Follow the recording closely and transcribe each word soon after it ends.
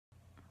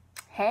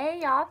Hey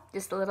y'all,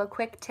 just a little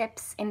quick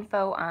tips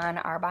info on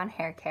Arbonne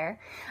hair care.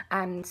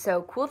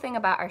 So cool thing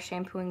about our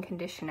shampoo and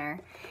conditioner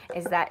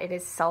is that it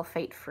is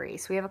sulfate free.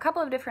 So we have a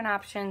couple of different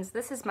options.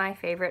 This is my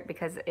favorite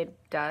because it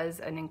does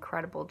an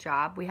incredible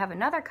job. We have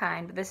another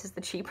kind, but this is the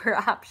cheaper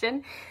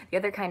option. The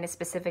other kind is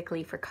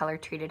specifically for color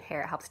treated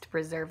hair. It helps to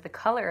preserve the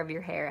color of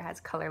your hair. It has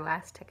color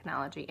last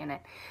technology in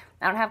it.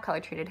 I don't have color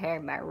treated hair,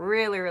 but I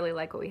really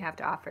like what we have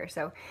to offer.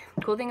 So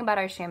cool thing about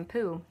our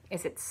shampoo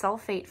is it's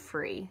sulfate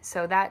free.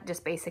 So that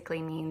just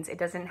basically means it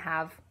doesn't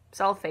have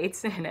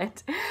sulfates in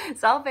it.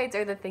 Sulfates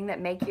are the thing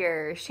that make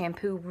your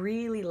shampoo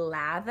really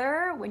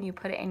lather when you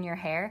put it in your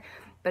hair,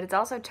 but it's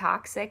also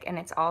toxic and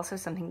it's also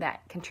something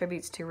that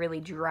contributes to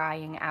really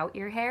drying out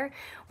your hair.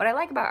 What I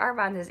like about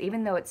Arbonne is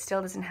even though it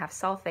still doesn't have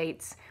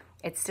sulfates,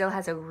 it still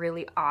has a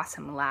really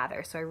awesome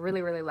lather. So I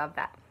really love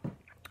that.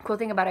 Cool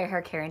thing about our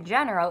hair care in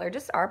general, or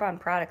just Arbonne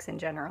products in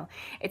general,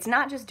 it's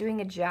not just doing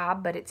a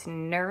job, but it's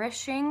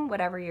nourishing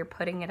whatever you're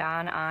putting it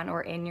on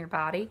or in your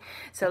body.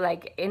 So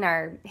like in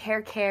our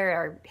hair care,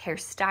 our hair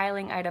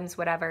styling items,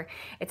 whatever,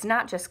 it's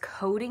not just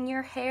coating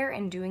your hair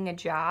and doing a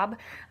job,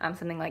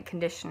 something like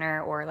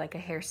conditioner or like a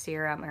hair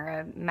serum or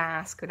a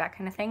mask or that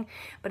kind of thing,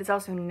 but it's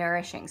also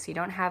nourishing. So you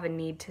don't have a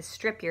need to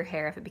strip your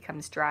hair if it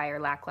becomes dry or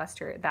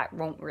lackluster. That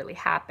won't really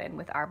happen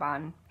with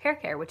Arbonne hair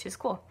care, which is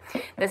cool.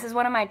 This is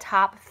one of my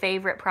top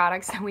favorite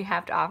products that we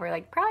have to offer,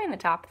 like probably in the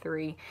top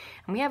 3,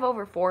 and we have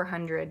over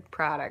 400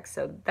 products,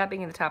 so that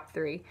being in the top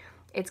 3,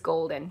 it's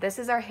golden. This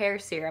is our hair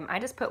serum. I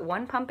just put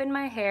 1 pump in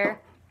my hair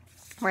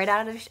right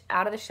out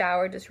of the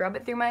shower, just rub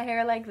it through my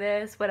hair like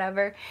this,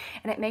 whatever,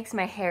 and it makes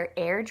my hair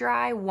air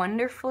dry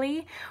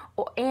wonderfully,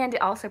 and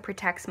it also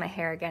protects my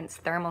hair against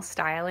thermal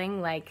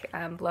styling like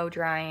blow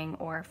drying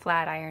or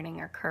flat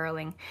ironing or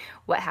curling,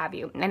 what have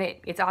you. And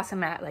it's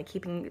awesome at like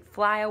keeping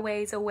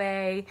flyaways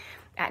away,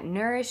 at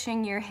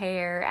nourishing your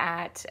hair,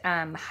 at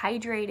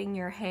hydrating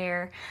your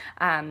hair.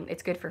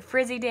 It's good for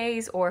frizzy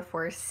days or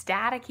for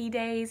staticky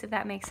days, if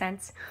that makes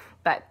sense.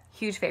 But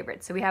huge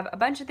favorite. So we have a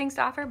bunch of things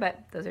to offer, but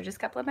those are just a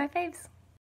couple of my faves.